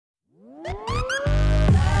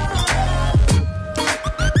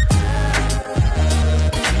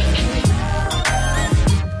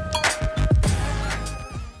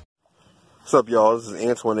What's up, y'all? This is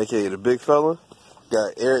Antoine, aka the Bigfella.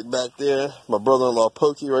 Got Eric back there, my brother-in-law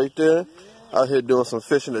Pokey right there. Out here doing some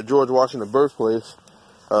fishing at George Washington birthplace.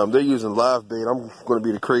 They're using live bait. I'm going to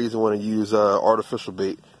be the crazy one and use artificial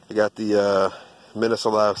bait. I got the Menace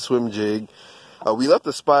Alive swim jig. We left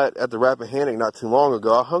the spot at the Rappahannock not too long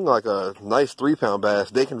ago. I hung like a nice 3-pound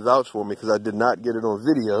bass. They can vouch for me because I did not get it on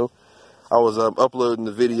video. I was uploading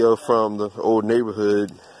the video from the old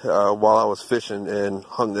neighborhood while I was fishing and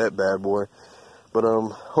hung that bad boy. But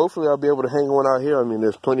hopefully I'll be able to hang one out here. I mean,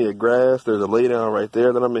 there's plenty of grass. There's a laydown right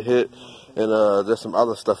there that I'm going to hit. And there's some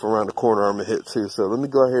other stuff around the corner I'm going to hit too. So let me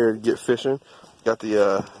go ahead and get fishing. Got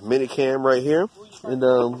the mini cam right here. And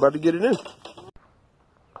about to get it in.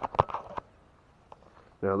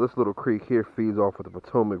 Now this little creek here feeds off of the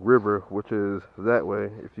Potomac River, which is that way.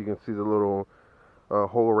 If you can see the little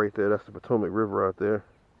hole right there, that's the Potomac River out there.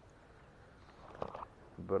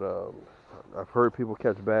 But I've heard people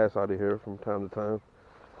catch bass out of here from time to time,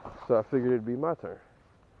 so I figured it'd be my turn.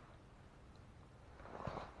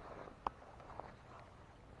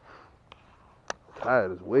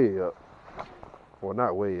 Tide is way up. Well,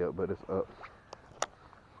 not way up, but it's up.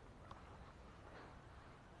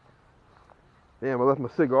 Damn, I left my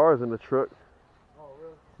cigars in the truck. Oh,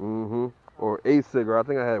 really? Or a cigar. I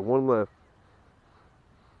think I had one left.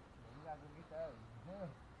 You gotta go get that.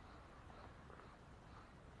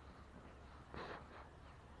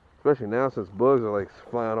 Especially now since bugs are like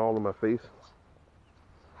flying all in my face.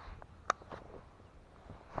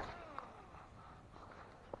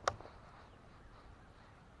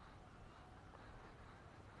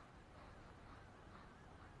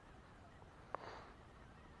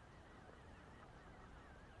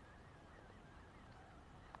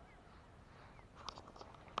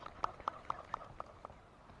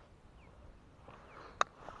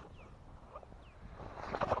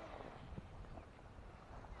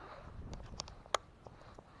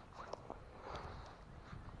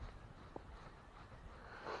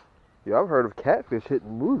 Yeah, I've heard of catfish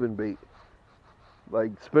hitting moving bait.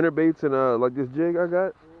 Like spinner baits and like this jig I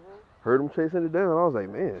got. Heard them chasing it down. I was like,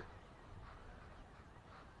 man,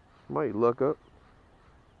 might luck up.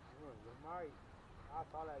 You might. I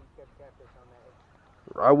thought I could catch catfish on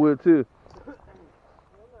that. I would too. I'm not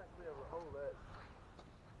gonna be able to hold that.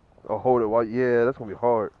 Oh, hold it while, yeah, that's gonna be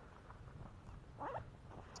hard.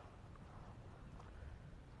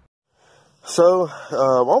 So,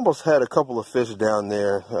 almost had a couple of fish down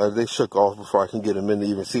there. They shook off before I can get them in to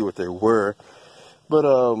even see what they were.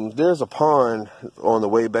 But there's a pond on the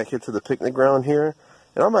way back here to the picnic ground here.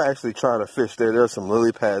 And I'm actually trying to fish there. There's some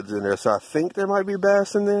lily pads in there, so I think there might be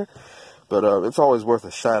bass in there. But it's always worth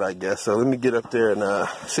a shot, I guess. So let me get up there and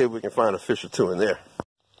see if we can find a fish or two in there.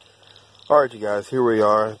 Alright, you guys, here we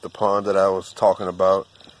are at the pond that I was talking about.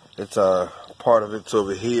 It's part of it's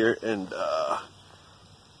over here, and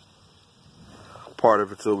part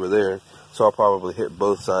of it's over there, so I'll probably hit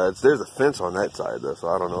both sides. There's a fence on that side though, so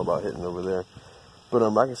I don't know about hitting over there. But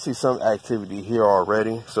I can see some activity here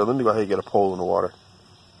already, so let me go ahead and get a pole in the water.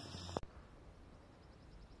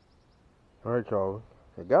 Alright, y'all,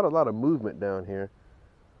 I got a lot of movement down here.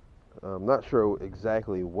 I'm not sure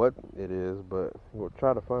exactly what it is, but we'll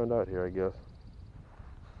try to find out here, I guess.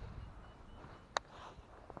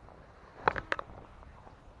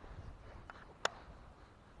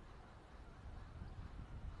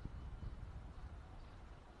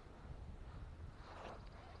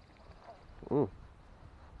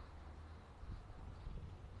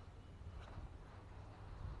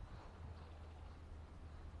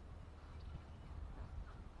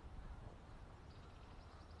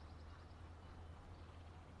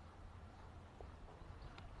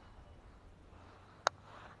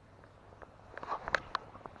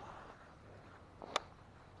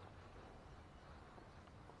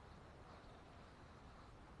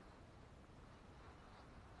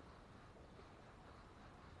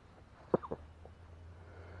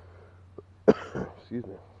 Excuse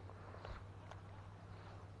me.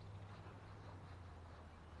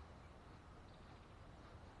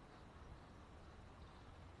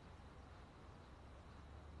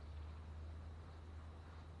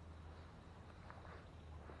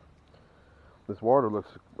 This water looks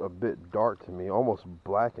a bit dark to me, almost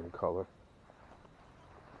black in color.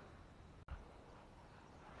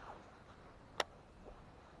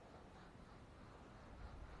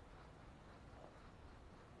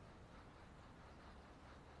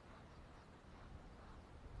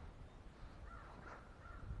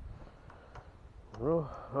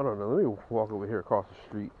 Well, I don't know. Let me walk over here across the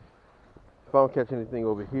street. If I don't catch anything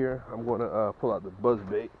over here, I'm going to pull out the buzz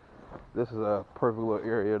bait. This is a perfect little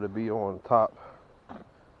area to be on top.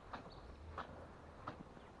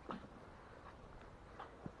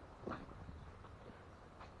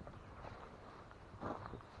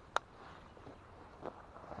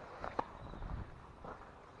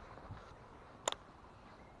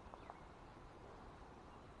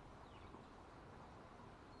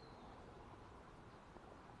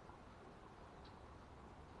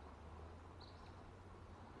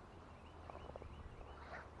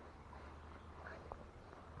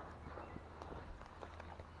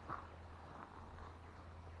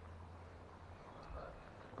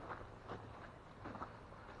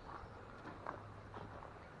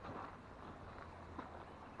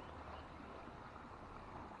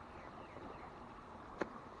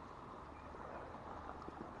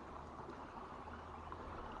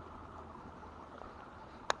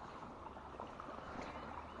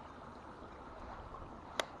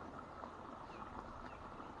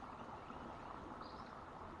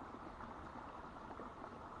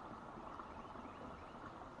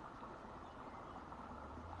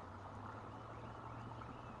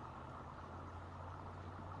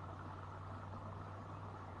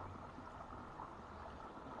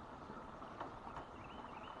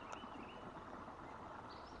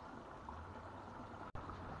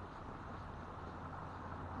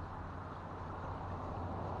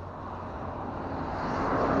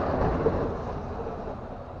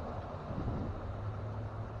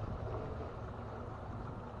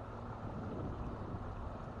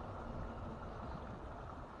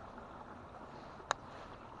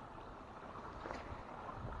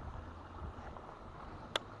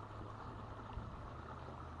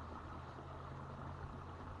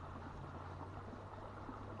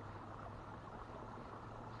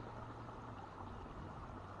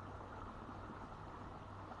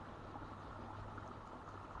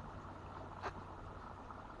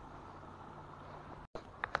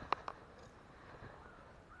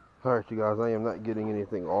 Alright, you guys, I am not getting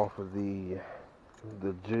anything off of the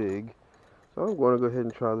jig, so I'm going to go ahead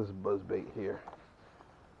and try this buzzbait here.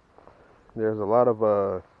 There's a lot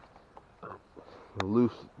of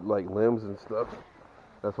loose like limbs and stuff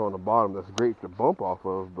that's on the bottom that's great to bump off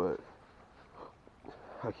of, but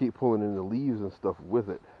I keep pulling in the leaves and stuff with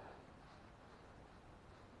it.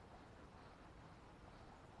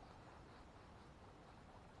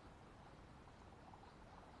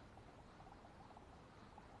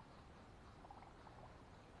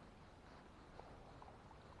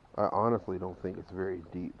 I honestly don't think it's very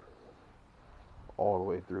deep all the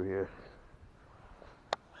way through here.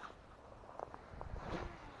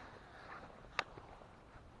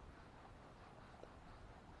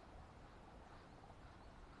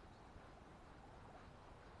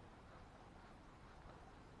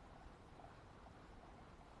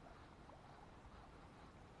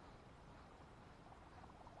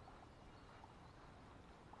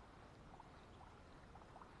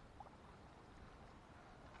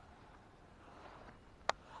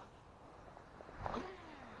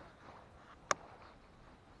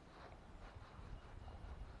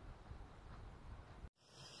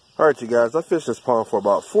 Alright, you guys, I fished this pond for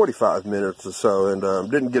about 45 minutes or so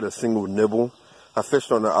and didn't get a single nibble. I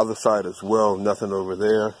fished on the other side as well, nothing over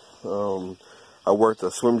there. I worked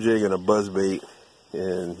a swim jig and a buzzbait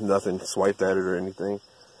and nothing swiped at it or anything.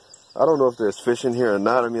 I don't know if there's fish in here or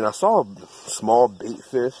not. I mean, I saw small bait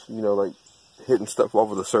fish, you know, like hitting stuff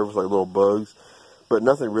over the surface like little bugs, but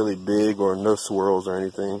nothing really big or no swirls or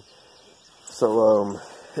anything. So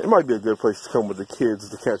it might be a good place to come with the kids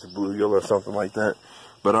to catch a bluegill or something like that.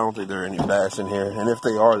 But I don't think there are any bass in here. And if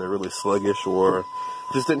they are, they're really sluggish or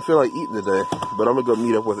just didn't feel like eating today. But I'm going to go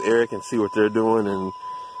meet up with Eric and see what they're doing and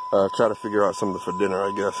try to figure out something for dinner,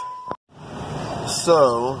 I guess.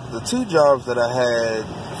 So, the 2 jobs that I had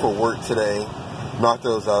for work today, knocked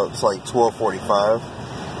those out. It's like 12:45.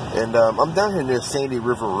 And I'm down here near Sandy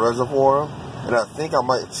River Reservoir. And I think I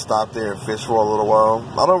might stop there and fish for a little while.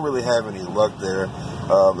 I don't really have any luck there.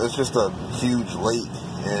 It's just a huge lake.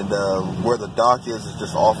 And where the dock is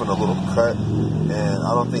just off in a little cut, and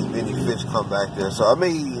I don't think many fish come back there. So I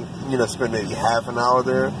may, you know, spend maybe half an hour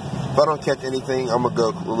there. If I don't catch anything, I'm gonna go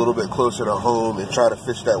a little bit closer to home and try to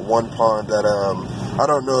fish that one pond that I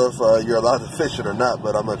don't know if you're allowed to fish it or not,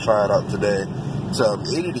 but I'm gonna try it out today. It's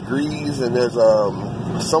 80 degrees and there's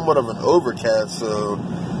somewhat of an overcast, so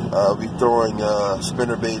I'll be throwing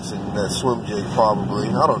spinner baits and that swim jig probably.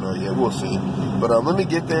 I don't know yet, we'll see. But let me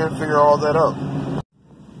get there and figure all that out.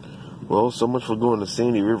 Well, so much for going to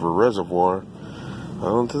Sandy River Reservoir.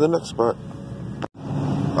 On to the next spot.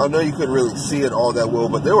 I know you couldn't really see it all that well,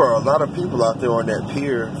 but there were a lot of people out there on that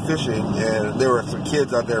pier fishing, and there were some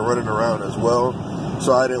kids out there running around as well.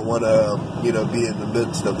 So I didn't want to, you know, be in the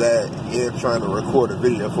midst of that and trying to record a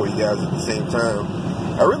video for you guys at the same time.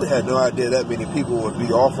 I really had no idea that many people would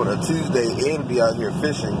be off on a Tuesday and be out here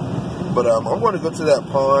fishing. But I'm going to go to that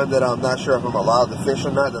pond that I'm not sure if I'm allowed to fish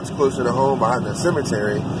or not, that's closer to home behind the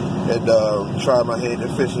cemetery, and try my hand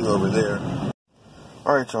at fishing over there.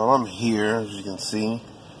 Alright, y'all, I'm here, as you can see.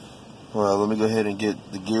 Well, let me go ahead and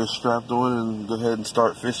get the gear strapped on and go ahead and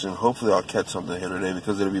start fishing. Hopefully I'll catch something here today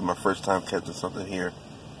because it'll be my first time catching something here.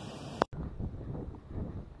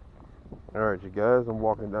 Alright, you guys, I'm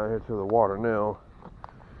walking down here to the water now.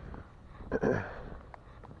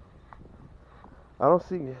 I don't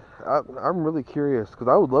see, I'm really curious because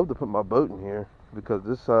I would love to put my boat in here because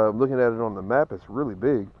this, looking at it on the map, it's really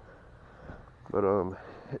big. But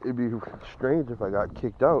it'd be strange if I got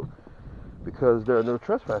kicked out because there are no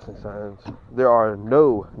trespassing signs. There are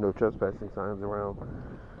no trespassing signs around.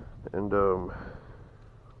 And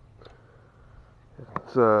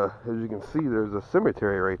it's, as you can see, there's a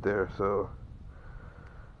cemetery right there, so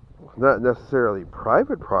not necessarily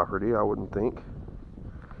private property, I wouldn't think.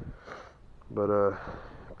 But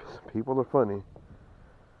people are funny.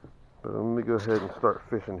 But let me go ahead and start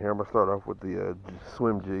fishing here. I'm gonna start off with the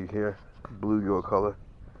swim jig here, bluegill color.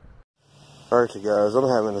 Alright, you guys, I'm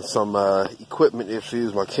having some equipment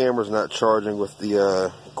issues. My camera's not charging with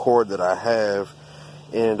the cord that I have,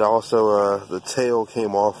 and also the tail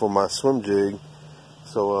came off on my swim jig.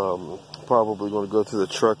 So probably going to go to the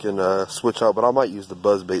truck and switch out, but I might use the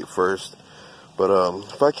buzzbait first. But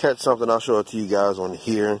if I catch something, I'll show it to you guys on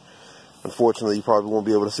here. Unfortunately, you probably won't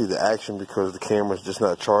be able to see the action because the camera's just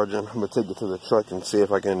not charging. I'm going to take it to the truck and see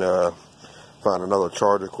if I can find another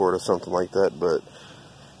charger cord or something like that. But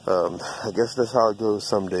I guess that's how it goes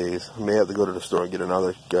some days. I may have to go to the store and get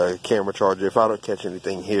another camera charger if I don't catch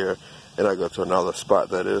anything here and I go to another spot,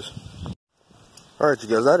 that is. Alright, you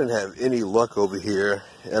guys, I didn't have any luck over here,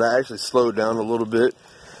 and I actually slowed down a little bit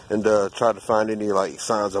and try to find any like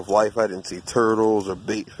signs of life. I didn't see turtles or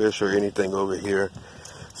bait fish or anything over here.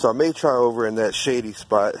 So I may try over in that shady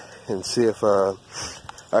spot and see if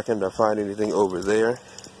I can find anything over there,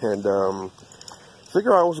 and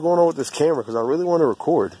figure out what's going on with this camera, because I really want to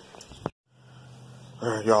record.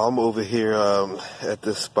 Alright, y'all, I'm over here at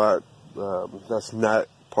this spot that's not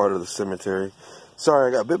part of the cemetery. Sorry,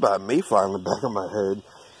 I got bit by a mayfly in the back of my head.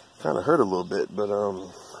 Kind of hurt a little bit, but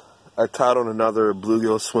I tied on another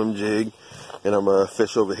bluegill swim jig, and I'm going to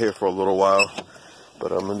fish over here for a little while.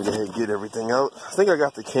 But I'm going to go ahead and get everything out. I think I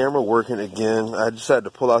got the camera working again. I just had to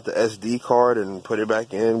pull out the SD card and put it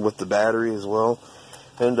back in with the battery as well.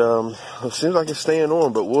 And it seems like it's staying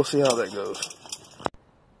on, but we'll see how that goes.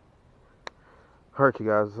 Alright, you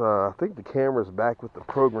guys, I think the camera's back with the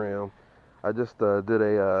program. I just did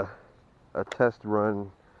a test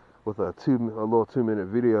run with a little 2-minute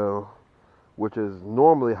video, which is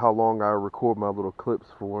normally how long I record my little clips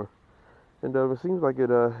for. And it seems like it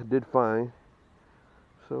did fine.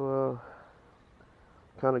 So,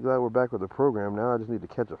 kind of glad we're back with the program now. I just need to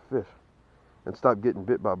catch a fish and stop getting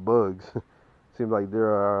bit by bugs. Seems like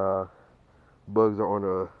there are bugs are on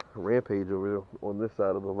a rampage over on this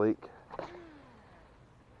side of the lake.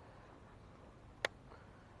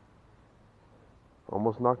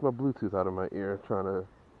 Almost knocked my Bluetooth out of my ear trying to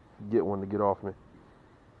get one to get off me.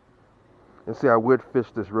 And see, I would fish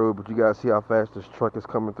this road, but you guys see how fast this truck is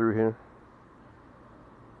coming through here?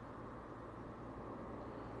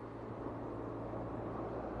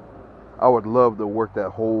 I would love to work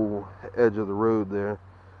that whole edge of the road there,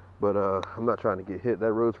 but I'm not trying to get hit.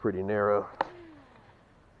 That road's pretty narrow.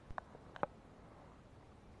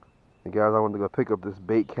 And guys, I wanted to go pick up this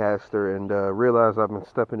bait caster and realize I've been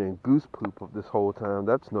stepping in goose poop this whole time.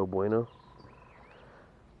 That's no bueno.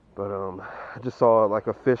 But I just saw like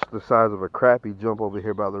a fish the size of a crappie jump over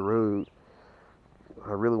here by the road.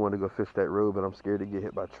 I really want to go fish that road, but I'm scared to get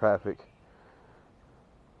hit by traffic.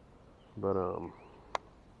 But I'll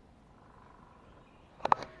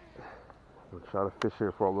try to fish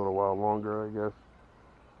here for a little while longer, I guess.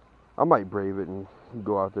 I might brave it and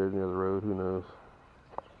go out there near the road, who knows.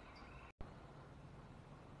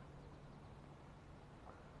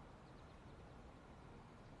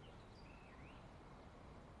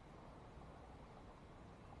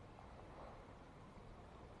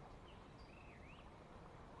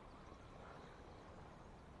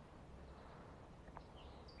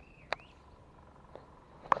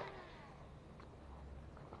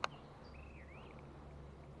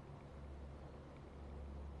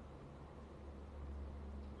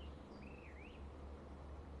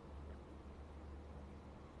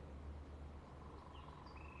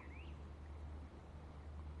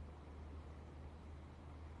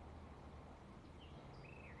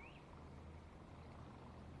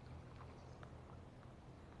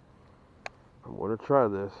 I'm going to try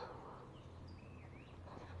this.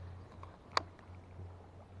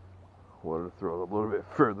 Wanted to throw it a little bit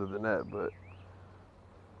further than that, but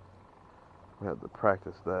I have to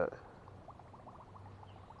practice that.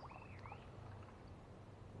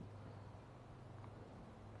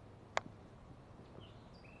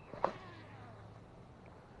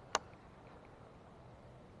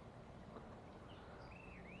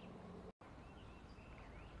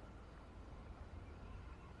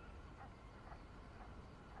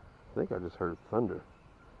 I think I just heard thunder.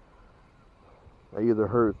 I either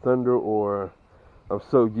heard thunder or I'm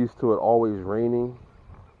so used to it always raining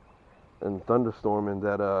and thunderstorming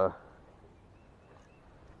that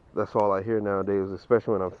that's all I hear nowadays,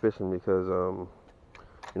 especially when I'm fishing, because you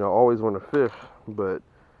know, I always want to fish, but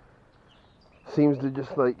seems to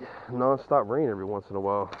just like non-stop rain every once in a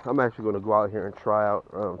while. I'm actually going to go out here and try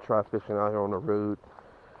fishing out here on the road.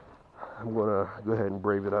 I'm going to go ahead and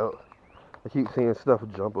brave it out. I keep seeing stuff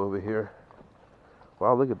jump over here.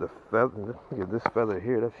 Wow, look at the feather. Look at this feather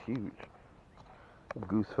here. That's huge.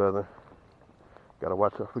 Goose feather. Gotta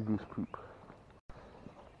watch out for goose poop.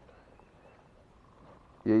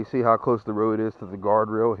 Yeah, you see how close the road is to the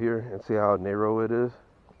guardrail here, and see how narrow it is?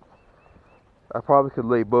 I probably could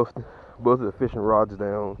lay both of the fishing rods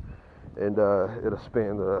down, and it'll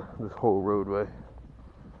span this whole roadway.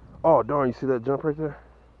 Oh darn, you see that jump right there?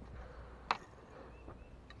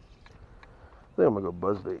 I think I'm gonna go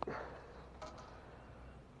buzzbait.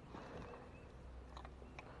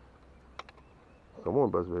 Come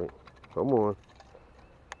on, buzzbait. Come on.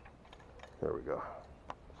 There we go.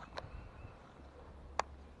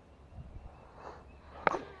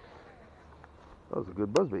 That was a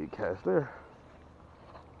good buzzbait cast there.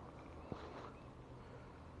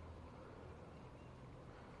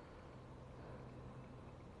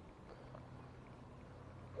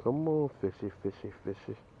 Come on, fishy, fishy,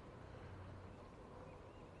 fishy.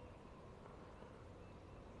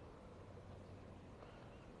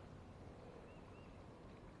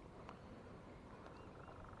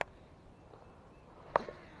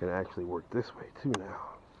 Can actually work this way too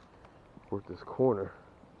now. Work this corner.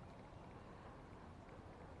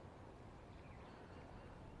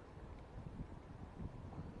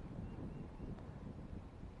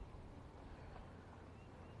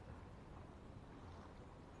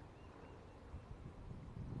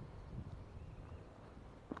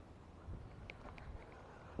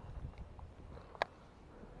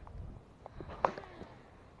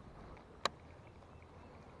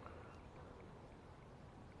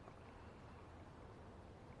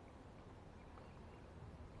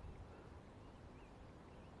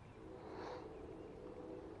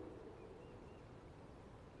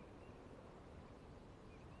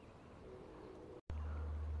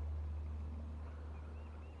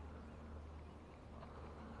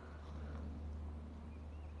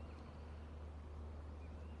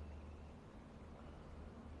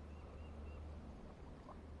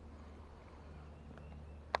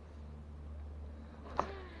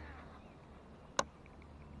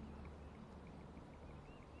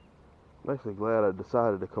 I'm actually glad I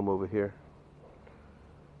decided to come over here.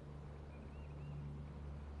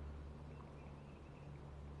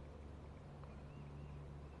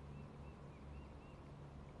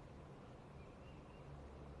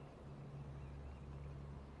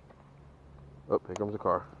 Oh, here comes the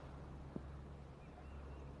car.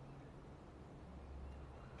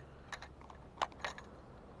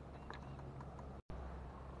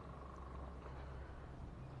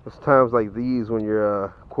 It's times like these when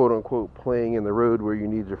you're quote unquote playing in the road where you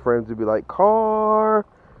need your friends to be like, car,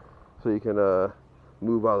 so you can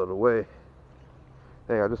move out of the way.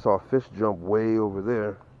 Hey, I just saw a fish jump way over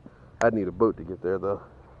there. I'd need a boat to get there though.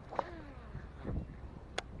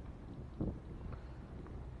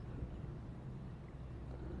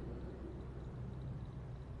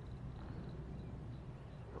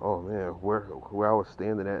 Oh man, where I was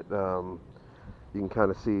standing at, you can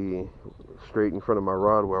kind of see straight in front of my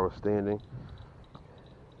rod where I was standing.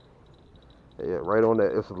 Yeah, right on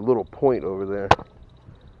that. It's a little point over there,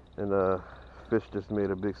 and fish just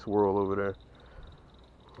made a big swirl over there.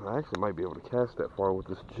 I actually might be able to cast that far with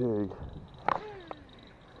this jig.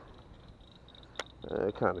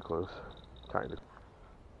 Kind of close, kind of.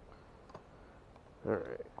 All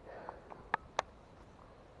right.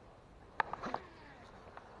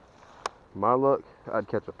 My luck, I'd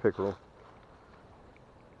catch a pickerel.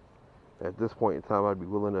 At this point in time, I'd be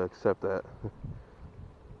willing to accept that.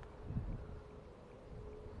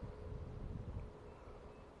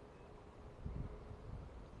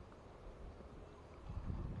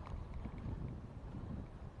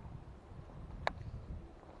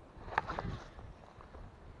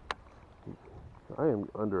 I am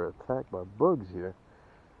under attack by bugs here.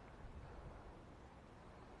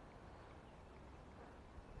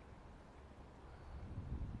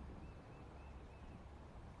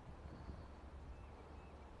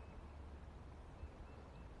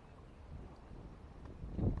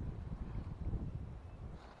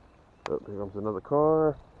 Oh, here comes another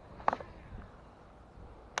car.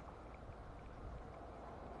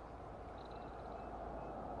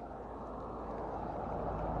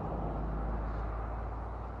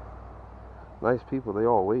 Nice people, they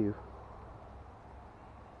all wave.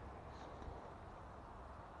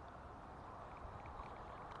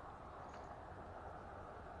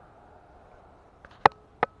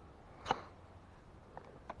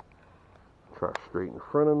 Try straight in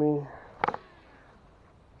front of me.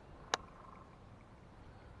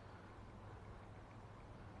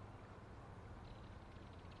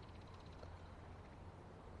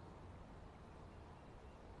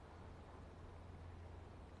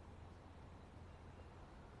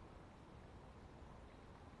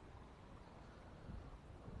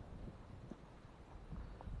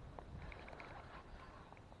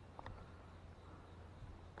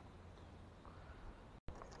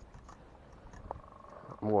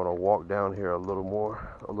 I'm gonna walk down here a little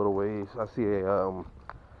ways. I see a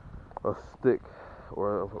stick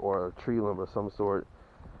or a tree limb of some sort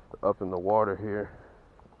up in the water here.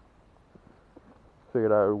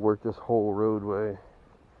 Figured I would work this whole roadway.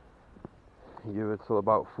 Give it till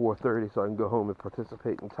about 4:30 so I can go home and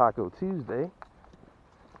participate in Taco Tuesday.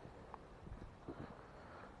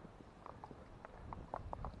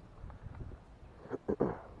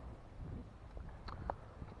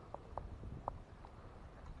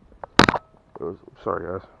 Sorry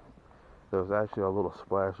guys. There was actually a little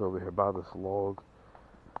splash over here by this log.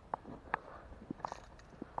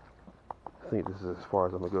 think this is as far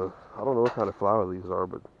as I'm gonna go. I don't know what kind of flowers those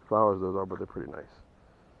are, but they're pretty nice.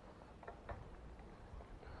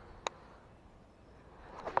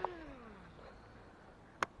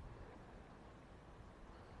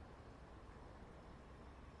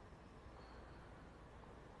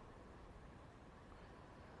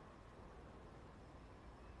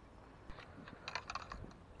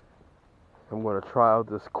 I'm gonna try out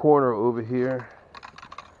this corner over here,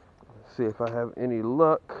 see if I have any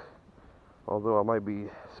luck. Although I might be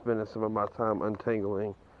spending some of my time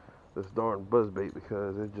untangling this darn buzzbait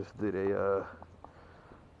because it just did a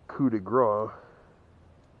coup de grace.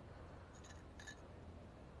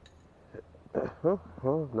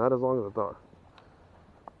 Well, not as long as I thought.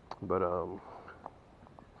 But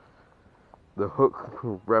the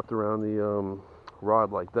hook wrapped around the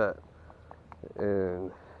rod like that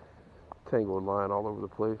and tangled line all over the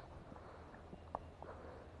place.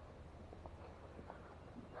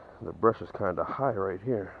 The brush is kind of high right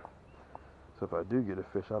here, so if I do get a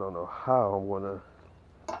fish, I don't know how I'm gonna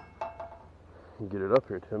get it up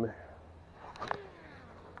here to me.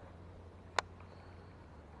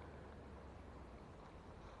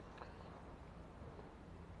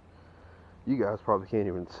 You guys probably can't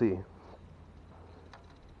even see.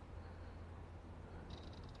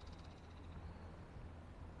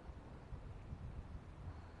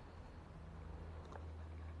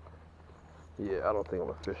 Yeah, I don't think I'm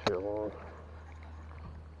gonna fish here long,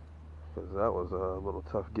 because that was a little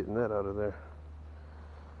tough getting that out of there.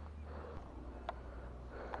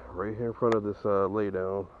 Right here in front of this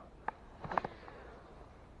laydown.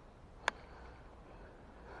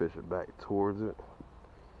 Fish it back towards it.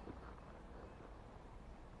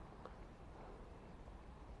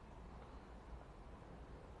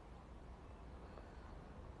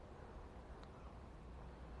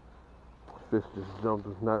 Fish just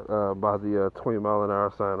jumped not by the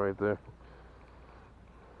 20-mile-an-hour sign right there.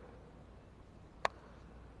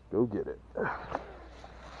 Go get it. Yeah,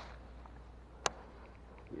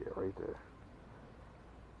 right there.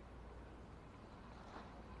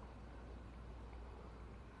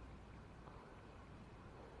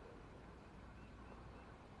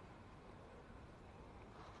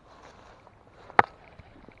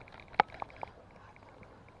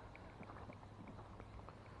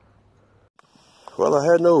 Well, I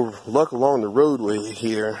had no luck along the roadway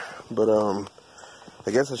here, but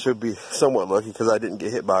I guess I should be somewhat lucky because I didn't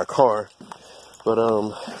get hit by a car. But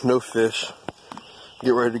no fish.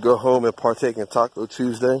 Get ready to go home and partake in Taco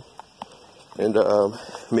Tuesday, and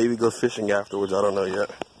maybe go fishing afterwards. I don't know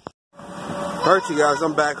yet. Alright, you guys,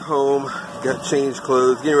 I'm back home. Got changed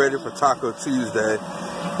clothes, getting ready for Taco Tuesday.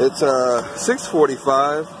 It's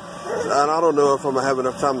 6:45, and I don't know if I'm gonna have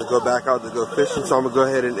enough time to go back out to go fishing, so I'm gonna go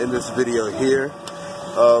ahead and end this video here.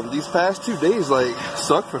 These past 2 days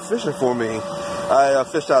suck for fishing for me. I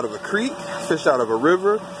fished out of a creek, fished out of a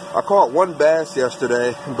river. I caught one bass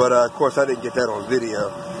yesterday, but of course I didn't get that on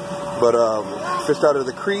video. But fished out of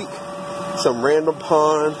the creek, some random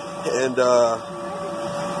pond, and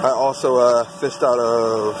I also fished out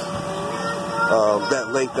of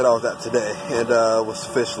that lake that I was at today, and was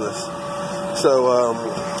fishless. So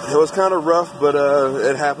it was kind of rough, but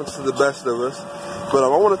it happens to the best of us. But I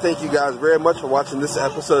want to thank you guys very much for watching this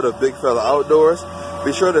episode of Bigfella Outdoors.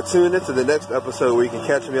 Be sure to tune in to the next episode where you can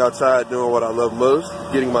catch me outside doing what I love most,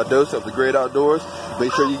 getting my dose of the great outdoors.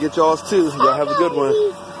 Make sure you get y'all's too. Y'all have a good one.